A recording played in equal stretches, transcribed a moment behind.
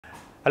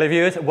Hello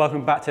viewers,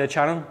 welcome back to the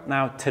channel.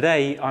 Now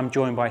today I'm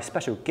joined by a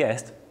special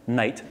guest,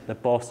 Nate, the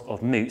boss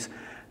of Moots,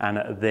 and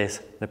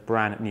the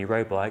brand new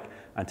road bike.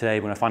 And today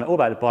we're going to find out all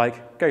about the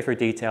bike, go through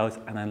details,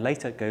 and then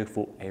later go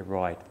for a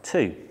ride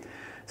too.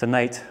 So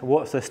Nate,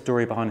 what's the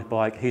story behind the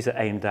bike? Who's it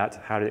aimed at?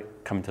 How did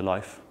it come to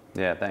life?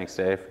 Yeah, thanks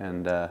Dave,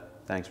 and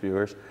thanks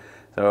viewers.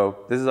 So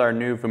this is our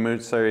new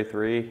Vamoots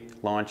 33,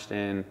 launched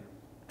in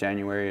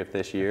January of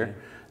this year. Okay.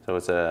 So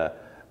it's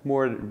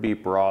more to be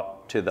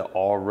brought to the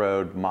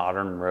all-road,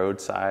 modern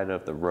road side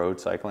of the road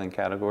cycling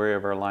category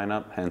of our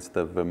lineup, hence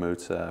the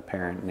Vamoots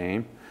parent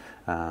name.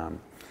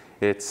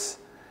 It's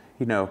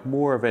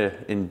more of an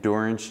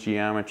endurance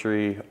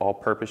geometry,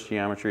 all-purpose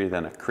geometry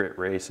than a crit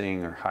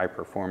racing or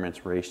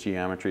high-performance race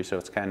geometry. So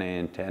it's kind of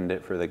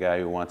intended for the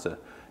guy who wants a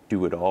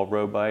do-it-all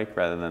road bike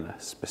rather than a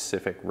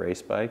specific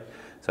race bike.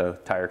 So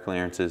tire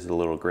clearance is a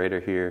little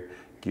greater here.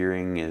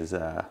 Gearing is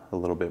a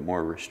little bit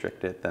more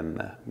restricted than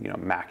the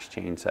max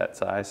chain set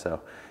size.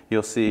 So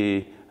you'll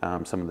see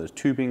some of those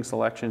tubing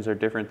selections are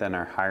different than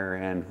our higher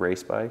end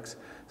race bikes.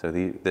 So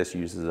this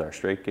uses our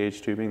straight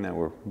gauge tubing that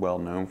we're well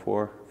known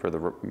for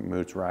the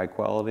Moots ride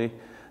quality.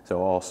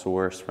 So all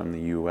sourced from the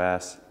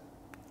US.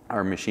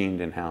 Our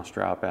machined in-house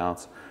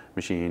dropouts,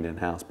 machined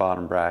in-house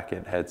bottom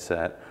bracket,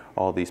 headset,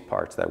 all these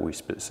parts that we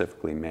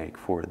specifically make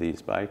for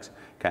these bikes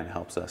kind of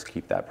helps us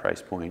keep that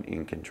price point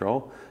in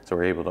control. So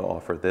we're able to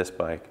offer this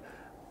bike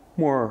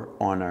more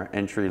on our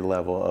entry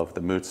level of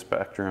the Moots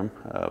spectrum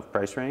of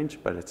price range,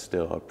 but it's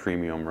still a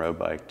premium road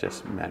bike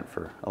just meant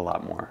for a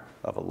lot more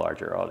of a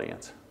larger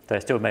audience. So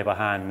it's still made by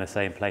hand in the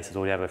same place as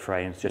all the other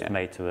frames, just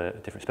made to a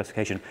different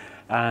specification.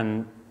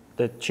 And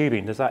the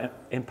tubing, does that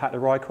impact the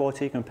ride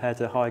quality compared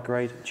to high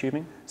grade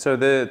tubing? So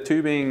the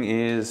tubing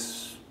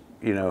is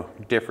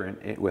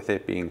different with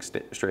it being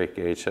straight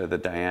gauge. So the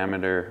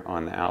diameter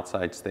on the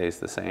outside stays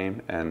the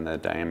same and the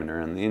diameter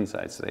on the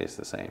inside stays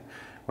the same.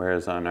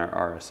 Whereas on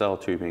our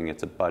RSL tubing,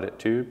 it's a butted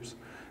tubes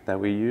that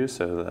we use.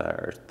 So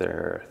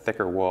they're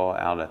thicker wall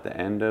out at the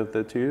end of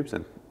the tubes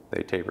and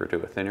they taper to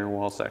a thinner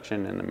wall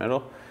section in the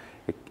middle.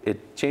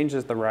 It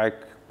changes the ride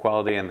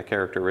quality and the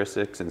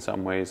characteristics in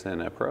some ways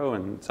in a pro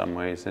and in some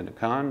ways in a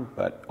con,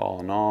 but all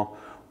in all,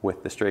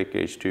 with the straight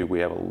gauge tube, we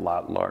have a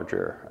lot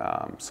larger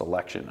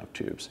selection of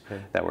tubes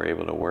that we're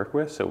able to work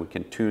with. So we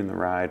can tune the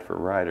ride for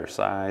rider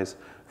size,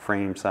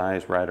 frame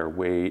size, rider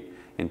weight,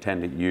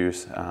 intended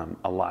use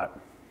a lot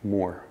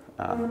more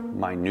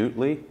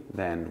minutely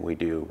than we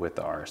do with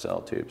the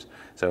RSL tubes.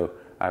 So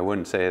I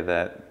wouldn't say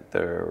that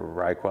the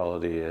ride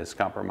quality is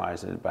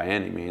compromised by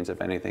any means.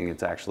 If anything,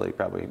 it's actually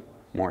probably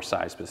more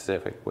size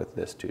specific with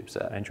this tube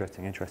set.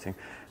 Interesting, interesting.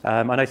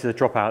 I noticed the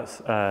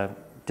dropouts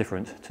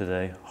different to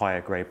the higher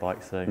grade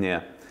bikes though.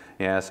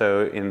 Yeah.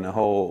 So in the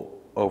whole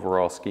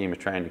overall scheme of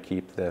trying to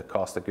keep the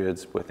cost of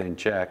goods within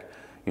check,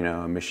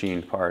 a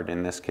machined part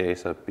in this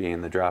case of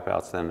being the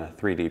dropouts, then a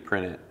 3D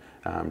printed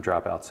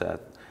dropout set,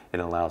 it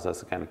allows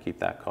us to kind of keep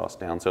that cost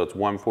down. So it's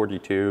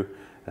 142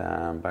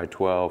 by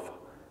 12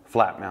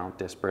 flat mount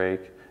disc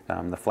brake.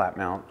 The flat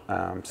mount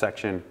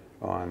section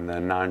on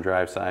the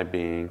non-drive side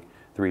being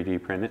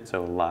 3D printed,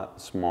 so a lot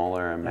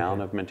smaller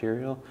amount of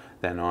material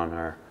than on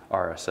our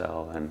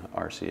RSL and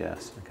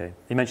RCS. Okay.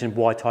 You mentioned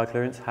wide tire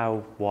clearance.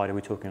 How wide are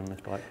we talking on this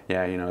bike?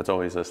 Yeah, it's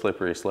always a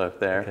slippery slope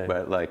there,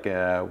 but like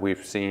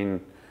we've seen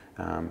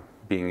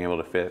being able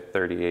to fit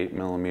 38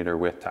 millimeter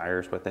width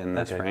tires within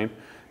this frame.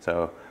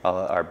 So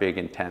our big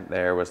intent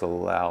there was to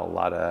allow a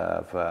lot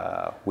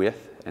of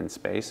width and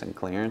space and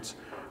clearance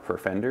for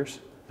fenders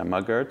and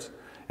mudguards,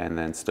 and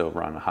then still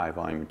run a high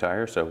volume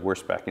tire. So we're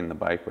speccing the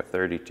bike with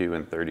 32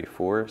 and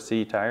 34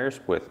 C tires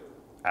with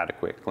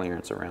adequate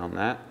clearance around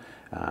that.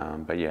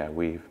 But yeah,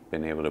 we've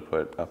been able to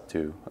put up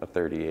to a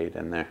 38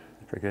 in there.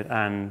 Very good.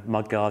 And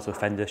mudguards or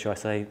fenders, should I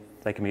say,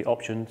 they can be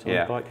options on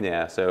the bike?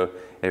 Yeah, so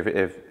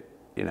if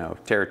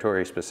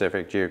territory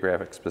specific,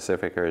 geographic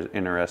specific are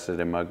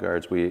interested in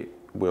mudguards, we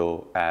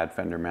will add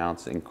fender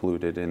mounts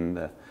included in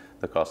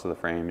the cost of the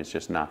frame. It's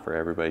just not for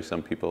everybody.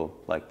 Some people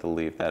like to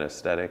leave that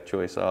aesthetic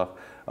choice off.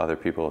 Other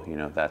people,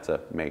 that's a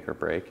make or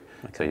break.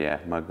 So yeah,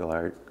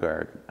 mudguard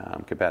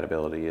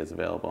compatibility is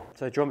available.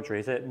 So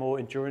geometry, is it more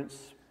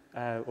endurance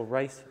or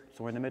race,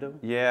 somewhere in the middle?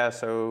 Yeah,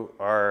 so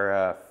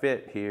our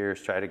fit here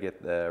is try to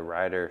get the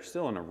rider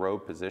still in a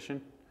road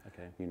position,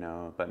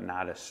 but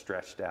not as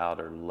stretched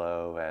out or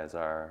low as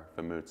our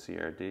Vamoots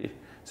CRD.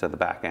 So the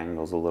back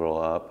angle's a little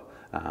up.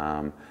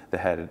 The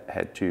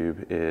head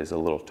tube is a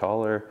little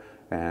taller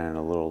and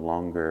a little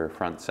longer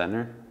front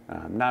center.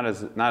 Not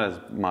as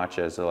much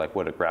as like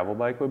what a gravel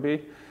bike would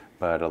be,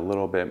 but a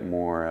little bit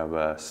more of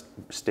a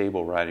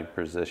stable riding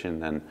position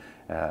than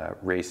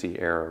racy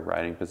era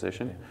riding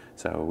position.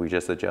 So we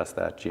just adjust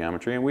that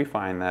geometry, and we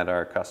find that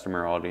our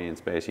customer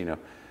audience base,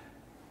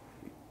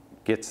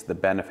 gets the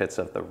benefits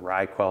of the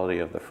ride quality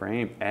of the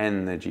frame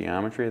and the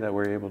geometry that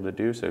we're able to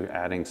do. So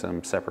adding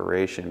some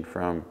separation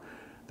from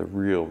the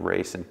real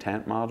race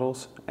intent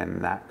models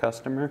and that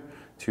customer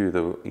to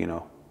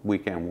the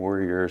weekend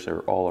warriors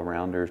or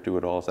all-arounders,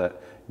 do-it-alls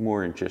that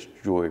more in just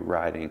joy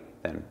riding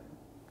than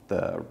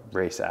the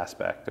race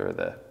aspect or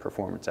the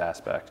performance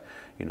aspect.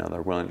 You know,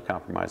 they're willing to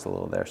compromise a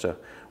little there. So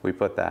we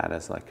put that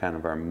as like kind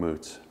of our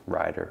Moots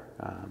rider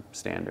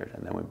standard,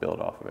 and then we build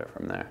off of it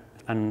from there.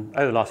 And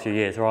over the last few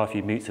years, there are a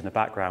few Moots in the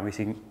background. We've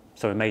seen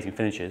some amazing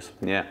finishes.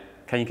 Yeah.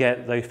 Can you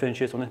get those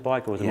finishes on this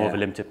bike, or is it more of a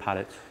limited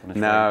palette on this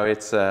No, frame?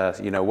 it's,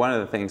 you know, one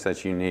of the things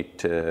that's unique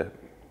to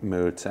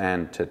Moots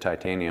and to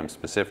titanium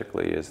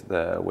specifically is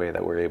the way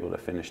that we're able to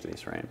finish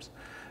these frames.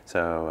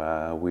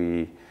 So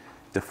we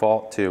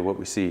default to what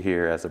we see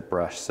here as a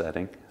brush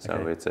setting.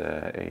 So it's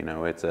a, you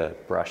know, it's a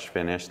brush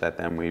finish that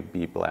then we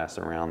bead blast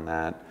around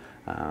that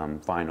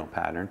vinyl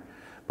pattern.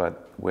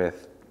 But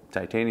with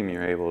titanium,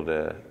 you're able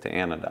to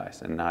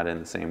anodize, and not in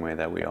the same way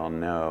that we all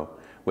know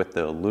with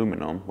the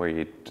aluminum, where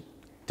you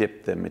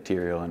dip the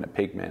material in a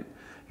pigment.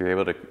 You're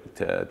able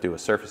to do a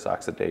surface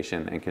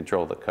oxidation and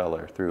control the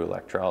color through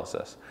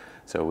electrolysis.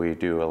 So we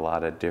do a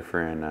lot of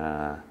different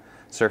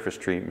surface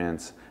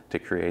treatments to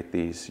create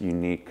these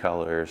unique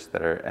colors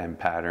that are, and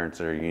patterns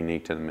that are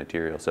unique to the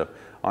material. So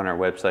on our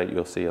website,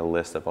 you'll see a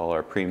list of all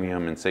our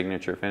premium and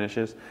signature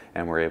finishes,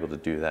 and we're able to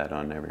do that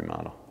on every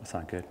model. That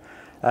sounds good.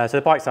 So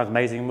the bike sounds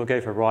amazing. We'll go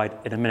for a ride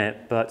in a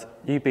minute, but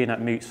you've been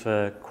at Moots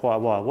for quite a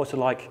while. What's it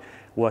like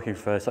working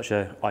for such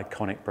an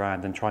iconic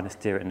brand and trying to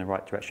steer it in the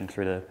right direction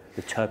through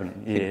the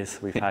turbulent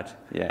years we've had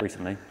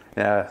recently?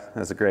 Yeah,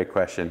 that's a great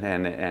question,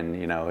 and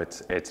you know,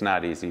 it's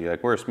not easy.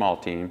 Like, we're a small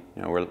team.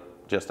 You know, we're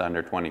just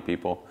under 20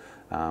 people.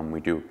 We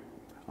do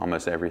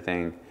almost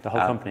everything. The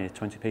whole company is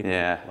 20 people.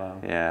 Yeah, wow.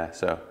 Yeah.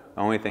 So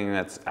the only thing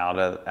that's out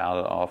of the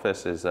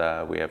office is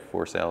we have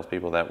 4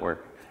 salespeople that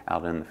work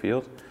out in the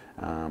field.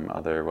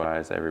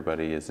 Otherwise,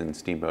 everybody is in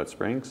Steamboat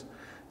Springs.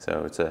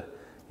 So it's a,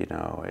 you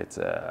know, it's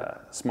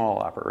a small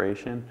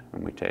operation,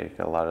 and we take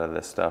a lot of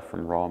this stuff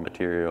from raw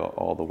material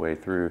all the way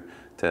through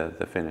to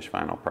the finished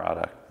final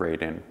product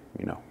right in,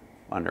 you know,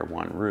 under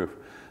one roof.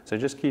 So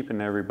just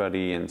keeping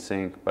everybody in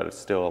sync, but it's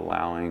still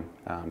allowing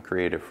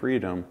creative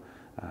freedom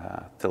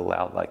to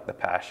allow like the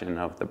passion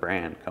of the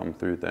brand come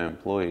through the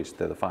employees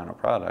to the final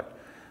product,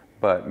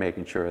 but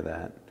making sure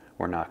that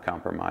we're not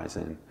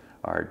compromising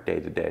our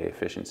day-to-day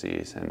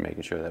efficiencies, and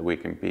making sure that we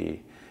can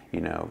be,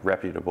 you know,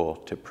 reputable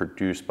to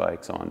produce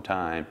bikes on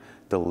time,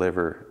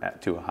 deliver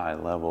to a high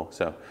level.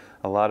 So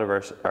a lot of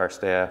our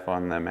staff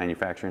on the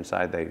manufacturing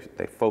side,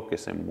 they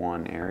focus in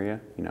one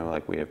area. You know,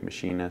 like we have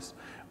machinists,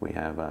 we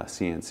have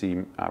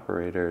CNC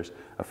operators,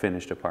 a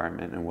finish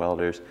department, and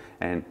welders.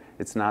 And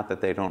it's not that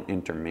they don't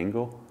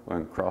intermingle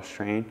or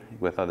cross-train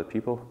with other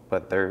people,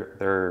 but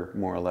they're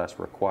more or less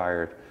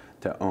required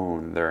to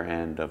own their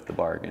end of the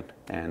bargain.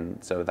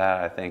 And so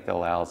that, I think,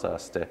 allows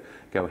us to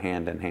go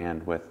hand in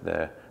hand with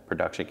the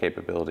production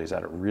capabilities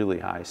at a really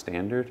high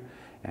standard.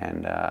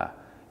 And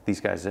these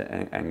guys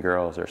and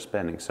girls are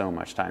spending so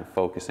much time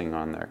focusing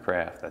on their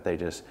craft that they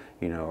just,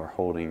 you know, are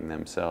holding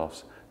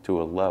themselves to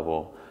a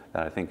level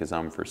that I think is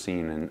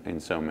unforeseen in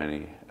so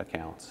many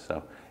accounts.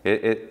 So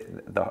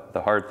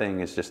the hard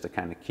thing is just to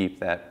kind of keep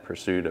that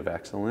pursuit of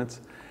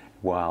excellence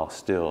while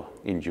still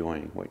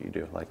enjoying what you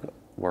do. Like,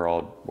 we're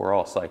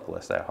all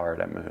cyclists at heart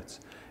at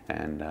Moots,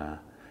 and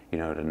you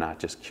know, to not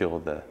just kill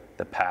the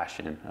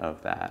passion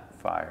of that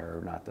fire,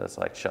 or not just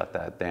like shut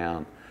that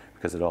down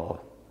because of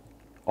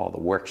all the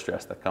work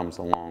stress that comes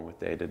along with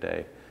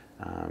day-to-day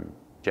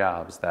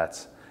jobs.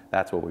 That's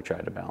what we try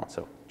to balance.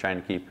 So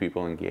trying to keep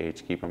people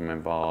engaged, keep them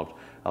involved,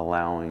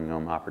 allowing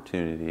them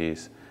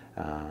opportunities,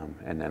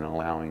 and then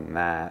allowing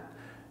that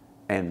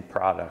end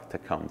product to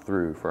come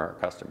through for our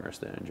customers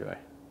to enjoy.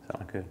 So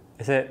good.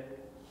 Is it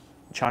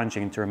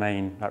challenging to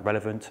remain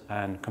relevant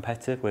and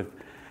competitive with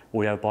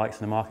all the other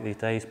bikes in the market these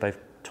days, both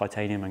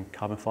titanium and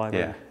carbon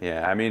fiber?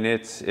 Yeah. I mean,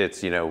 it's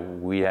you know,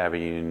 we have a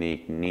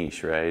unique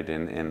niche, right,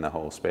 in the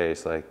whole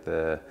space. Like,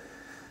 the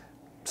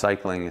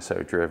cycling is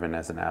so driven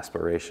as an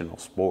aspirational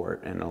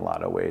sport in a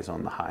lot of ways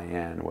on the high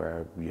end,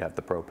 where you have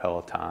the Pro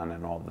Peloton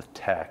and all the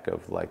tech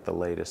of like the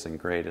latest and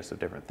greatest of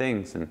different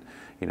things. And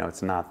you know,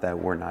 it's not that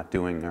we're not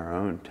doing our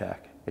own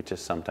tech. It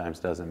just sometimes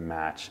doesn't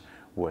match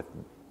what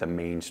the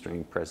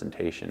mainstream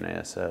presentation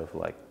is of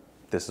like,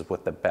 this is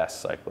what the best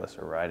cyclists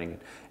are riding,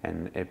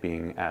 and it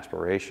being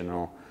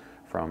aspirational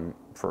from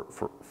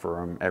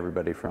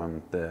everybody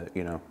from the,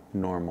 you know,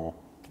 normal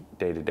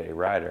day-to-day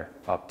rider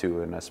up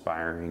to an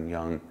aspiring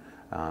young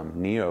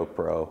neo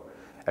pro.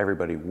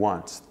 Everybody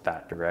wants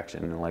that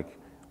direction, and like,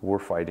 we're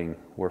fighting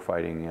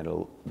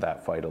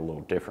that fight a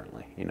little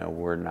differently. You know,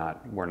 we're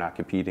not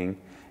competing,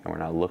 and we're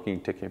not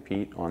looking to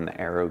compete on the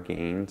aero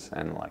gains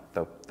and like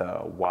the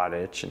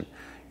wattage, and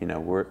you know,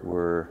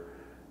 we're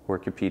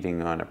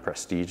competing on a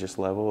prestigious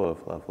level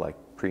of like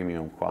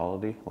premium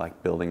quality,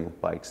 like building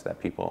bikes that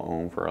people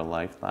own for a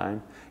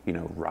lifetime. You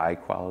know,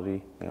 ride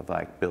quality of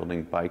like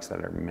building bikes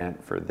that are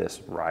meant for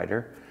this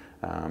rider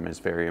is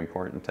very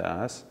important to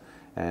us,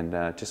 and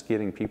just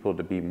getting people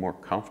to be more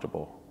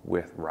comfortable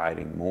with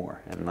riding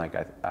more. And like,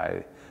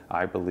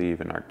 I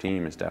believe, and our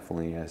team has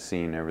definitely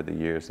seen over the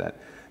years, that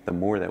the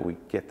more that we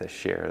get to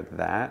share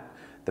that,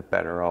 the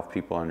better off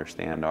people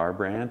understand our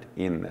brand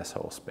in this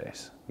whole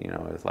space. You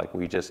know, it's like,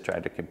 we just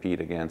tried to compete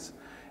against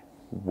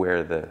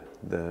where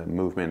the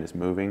movement is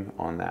moving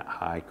on that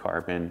high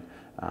carbon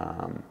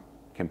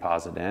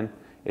composite end,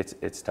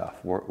 it's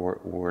tough.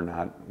 We're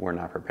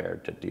not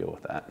prepared to deal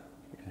with that,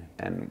 okay.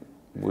 And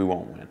we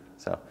won't win.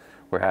 So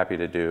we're happy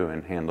to do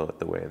and handle it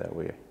the way that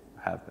we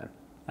have been.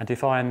 And do you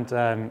find,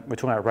 we're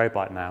talking about a road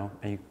bike now,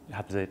 and you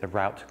have the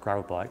route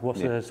gravel bike.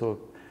 What's the sort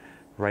of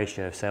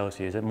ratio of sales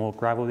to you? Is it more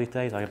gravel these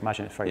days? I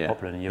imagine it's very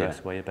popular in the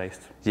US where you're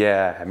based.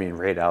 Yeah, I mean,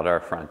 right out our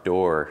front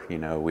door, you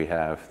know, we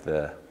have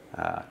the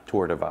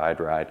Tour Divide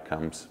ride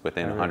comes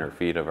within 100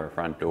 feet of our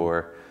front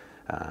door.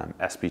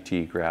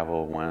 SPT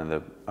Gravel, one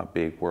of a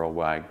big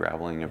worldwide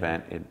graveling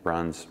event. It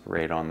runs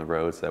right on the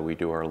roads that we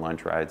do our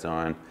lunch rides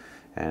on,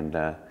 and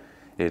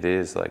it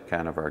is like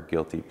kind of our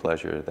guilty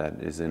pleasure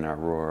that is in our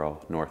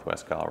rural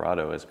Northwest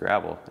Colorado is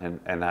gravel,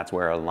 and that's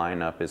where our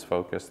lineup is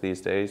focused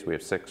these days. We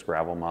have 6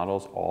 gravel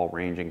models, all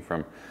ranging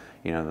from,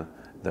 you know,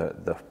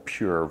 the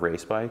pure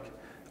race bike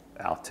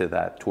out to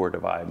that Tour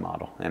Divide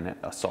model, and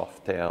a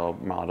soft tail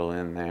model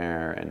in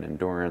there, an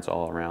endurance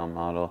all around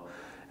model.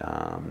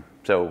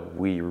 So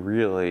we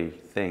really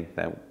think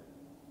that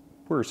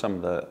we're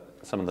some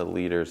of the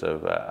leaders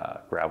of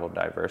gravel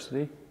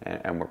diversity,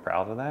 and we're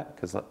proud of that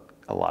because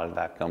a lot of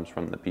that comes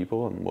from the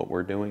people and what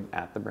we're doing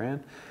at the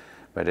brand.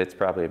 But it's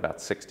probably about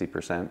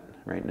 60%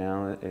 right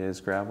now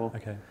is gravel.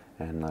 Okay.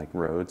 And like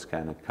road's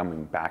kind of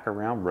coming back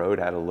around. Road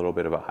had a little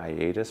bit of a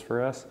hiatus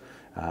for us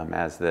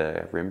as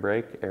the rim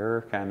brake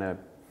era kind of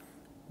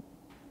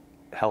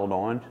held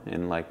on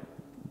and like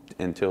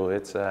until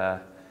it's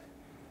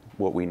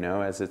what we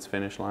know as its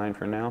finish line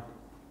for now.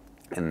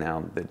 And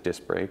now the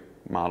disc brake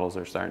models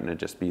are starting to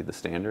just be the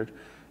standard.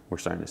 We're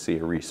starting to see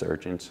a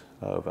resurgence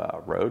of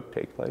road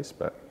take place,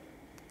 but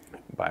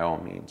by all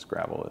means,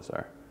 gravel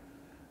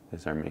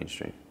is our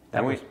mainstream.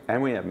 And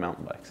we have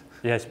mountain bikes.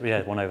 Yes, we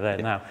have one over there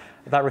now.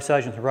 That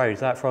resurgence of road, is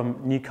that from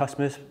new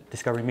customers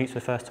discovering Moots for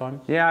the first time?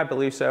 Yeah, I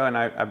believe so, and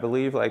I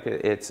believe like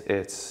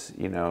it's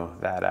you know,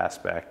 that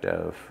aspect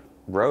of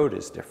road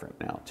is different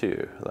now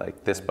too.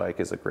 Like this bike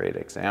is a great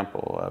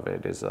example of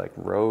it. Is like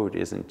road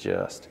isn't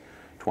just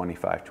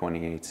 25,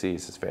 28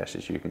 Cs as fast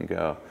as you can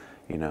go,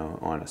 you know,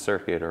 on a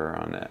circuit or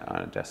on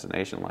a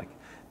destination. Like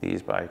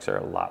these bikes are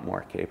a lot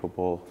more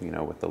capable, you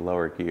know, with the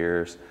lower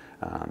gears,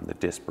 the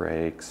disc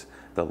brakes,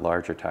 the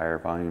larger tire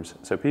volumes.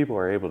 So people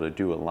are able to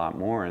do a lot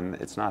more, and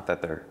it's not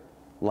that they're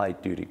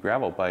light duty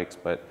gravel bikes,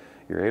 but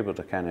you're able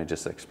to kind of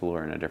just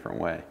explore in a different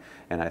way.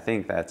 And I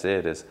think that's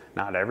it, is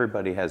not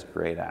everybody has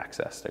great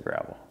access to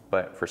gravel,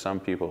 but for some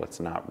people it's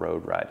not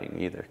road riding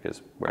either,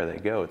 because where they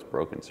go it's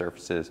broken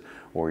surfaces,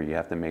 or you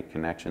have to make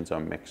connections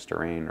on mixed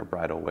terrain or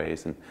bridle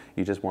ways, and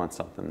you just want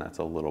something that's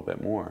a little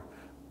bit more.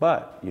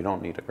 But you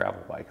don't need a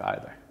gravel bike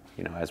either.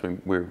 You know, as we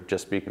were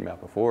just speaking about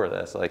before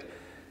this, like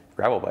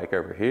gravel bike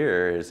over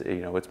here is,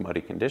 you know, it's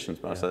muddy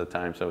conditions most of the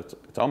time, so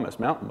it's almost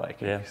mountain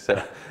biking. Yeah.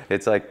 So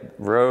it's like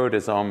road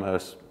is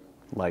almost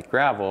like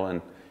gravel,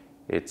 and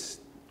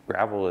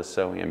gravel is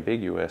so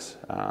ambiguous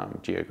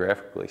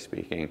geographically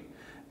speaking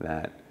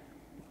that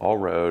all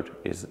road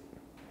is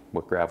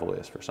what gravel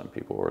is for some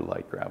people, or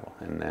light gravel,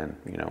 and then,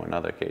 you know, in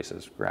other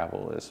cases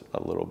gravel is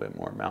a little bit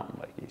more mountain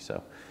bikey.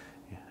 So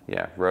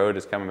yeah, road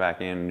is coming back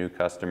in, new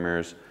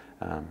customers.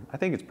 I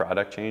think it's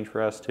product change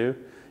for us too.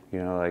 You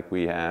know, like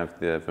we have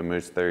the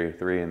Vamoots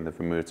 33 and the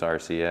Vamoots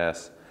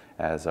RCS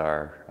as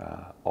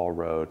our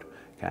all-road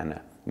kind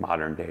of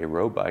modern day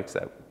road bikes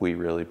that we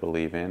really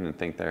believe in and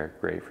think they're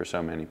great for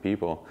so many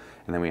people.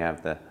 And then we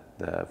have the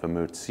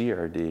Vamoots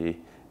CRD,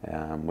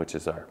 which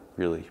is our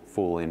really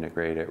full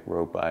integrated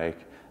road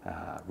bike,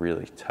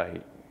 really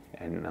tight.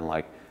 And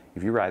like,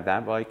 if you ride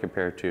that bike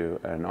compared to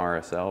an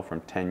RSL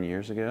from 10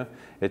 years ago,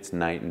 it's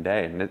night and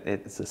day. And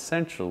it's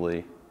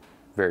essentially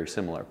very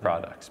similar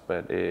products,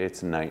 but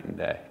it's night and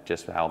day.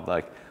 Just how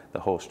like the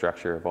whole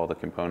structure of all the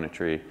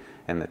componentry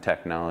and the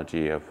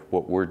technology of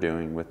what we're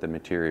doing with the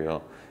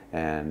material,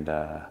 and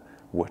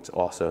what's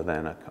also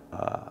then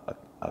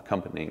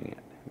accompanying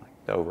it.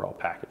 Like the overall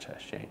package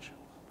has changed.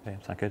 Okay,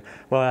 sounds good.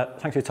 Well,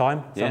 thanks for your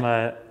time. Some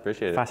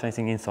appreciate it.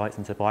 Fascinating insights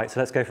into bikes.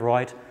 So let's go for a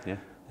ride and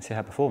see how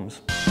it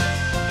performs.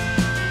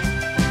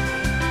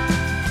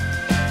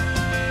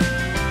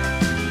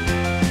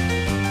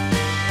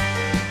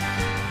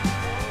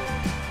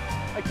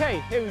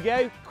 Okay, here we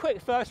go.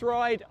 Quick first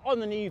ride on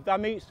the new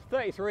Vamoots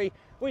 33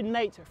 with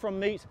Nate from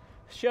Moots.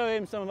 Show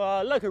him some of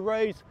our local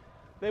roads.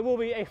 There will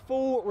be a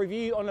full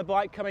review on the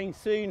bike coming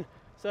soon,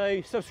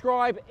 so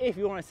subscribe if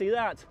you want to see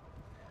that.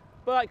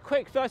 But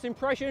quick first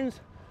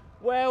impressions,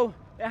 well,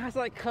 it has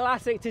like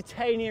classic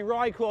titanium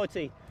ride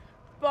quality.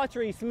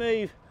 Buttery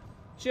smooth,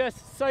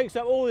 just soaks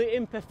up all the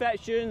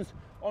imperfections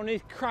on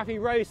these crappy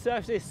road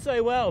surfaces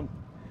so well.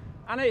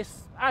 And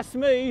it's as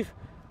smooth,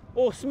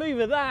 or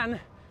smoother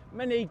than,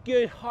 many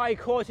good high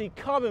quality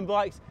carbon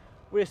bikes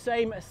with the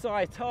same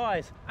size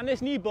tyres. And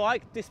this new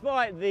bike,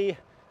 despite the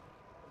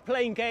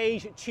plain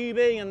gauge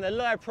tubing and the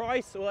lower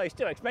price, although it's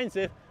still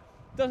expensive,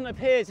 doesn't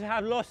appear to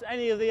have lost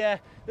any of the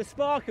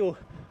sparkle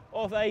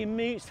of a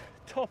Moots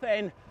top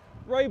end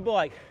road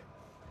bike.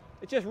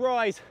 It just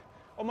rides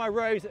on my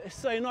roads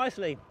so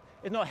nicely.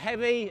 It's not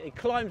heavy, it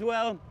climbs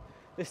well,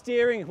 The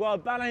steering is well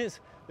balanced,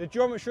 the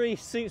geometry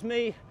suits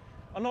me.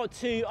 I'm not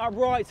too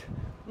upright,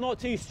 not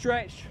too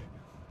stretched.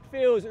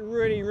 Feels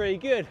really, really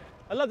good.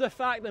 I love the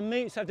fact that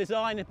Moots have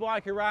designed the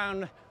bike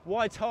around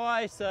wide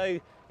tyres,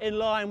 so in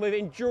line with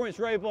endurance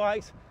road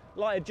bikes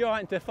like a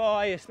Giant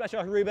Defy,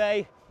 Specialized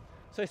Roubaix.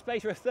 So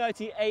space for a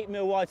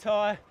 38mm wide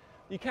tyre.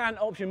 You can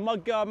option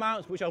mudguard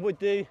mounts, which I would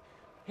do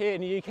here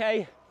in the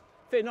UK.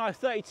 Fit a nice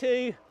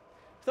 32,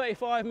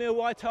 35mm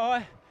wide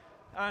tyre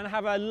and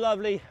have a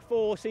lovely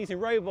 4-season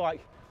road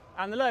bike.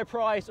 And the low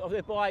price of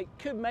this bike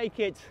could make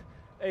it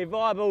a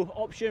viable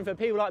option for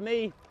people like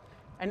me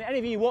and any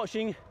of you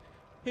watching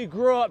who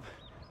grew up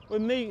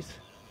with Moots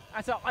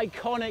as an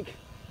iconic,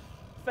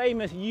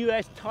 famous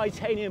US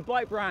titanium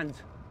bike brand.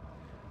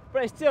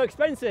 But it's still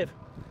expensive.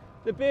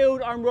 The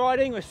build I'm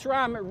riding with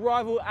SRAM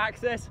Rival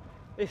Access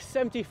is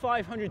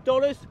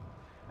 $7,500,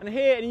 and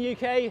here in the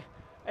UK,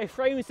 a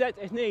frame set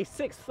is nearly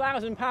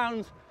 £6,000,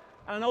 and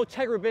an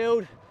Ultegra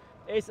build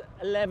is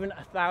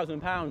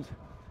 £11,000.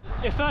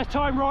 Your first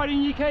time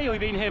riding in the UK, or have you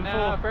been here before?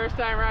 No, first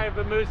time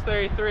riding Moots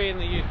 33 in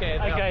the UK.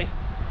 No. Okay,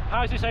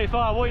 how's it so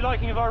far? What are you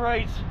liking of our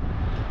roads?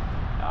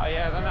 Oh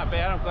yeah, they're not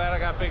bad. I'm glad I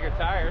got bigger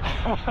tires.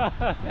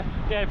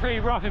 Yeah, pretty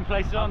rough in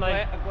places, aren't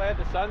they? I'm glad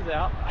the sun's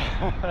out.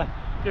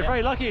 You're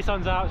very lucky the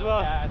sun's out as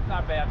well. Yeah, it's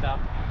not bad though.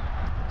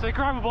 So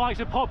gravel bikes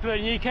are popular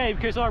in the UK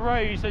because our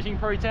roads, as you can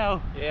probably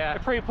tell, yeah,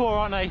 they're pretty poor,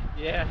 aren't they?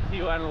 Yeah,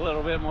 you want a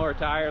little bit more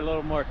tire, a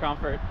little more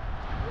comfort.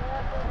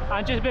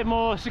 And just a bit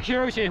more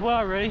security as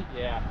well, really.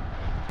 Yeah.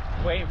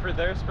 Waiting for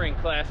their spring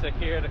classic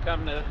here to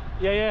come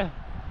to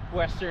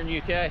Western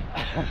UK.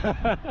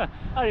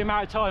 Only a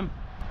matter of time.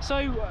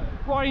 So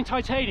riding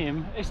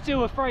titanium is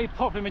still a very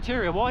popular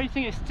material. Why do you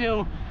think it's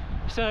still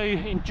so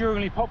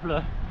enduringly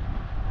popular?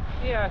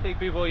 Yeah, I think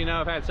people, you know,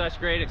 have had such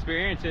great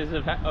experiences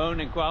of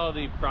owning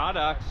quality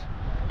products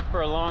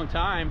for a long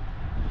time.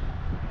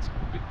 It's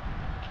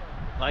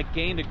like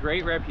gained a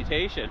great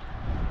reputation.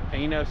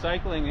 And you know,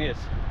 cycling is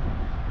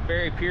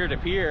very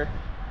peer-to-peer.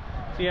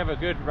 So you have a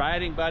good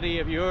riding buddy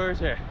of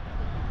yours or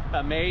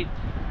a mate,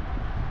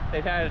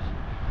 they've had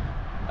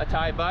a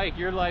Thai bike,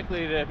 you're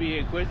likely to be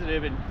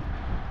inquisitive and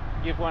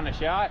give one a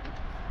shot.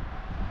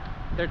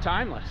 They're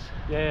timeless.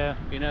 Yeah.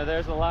 You know,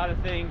 there's a lot of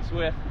things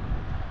with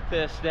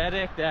the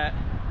aesthetic that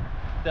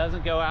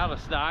doesn't go out of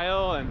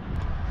style, and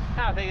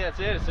I think that's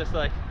it. It's just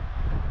like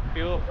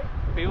people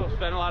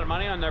spend a lot of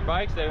money on their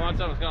bikes. They want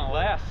something that's going to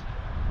last.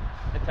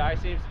 And Thai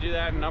seems to do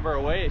that in a number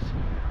of ways.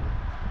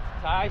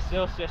 Thai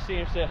still just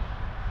seems to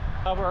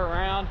hover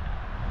around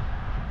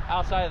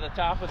outside of the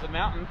top of the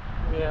mountain,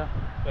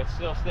 but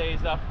still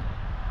stays up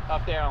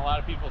there on a lot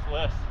of people's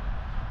lists.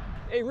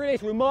 It really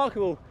is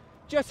remarkable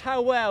just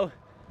how well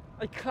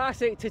a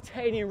classic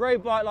titanium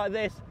road bike like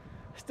this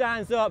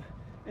stands up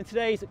in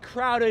today's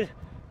crowded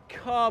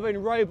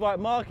carbon road bike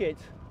market.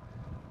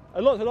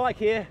 A lot to like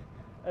here,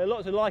 a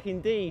lot to like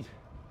indeed.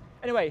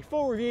 Anyway,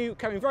 full review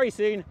coming very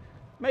soon.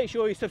 Make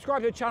sure you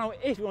subscribe to the channel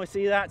if you want to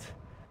see that.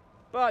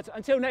 But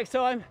until next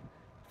time,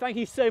 thank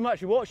you so much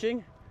for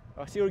watching.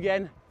 I'll see you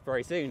again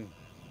very soon.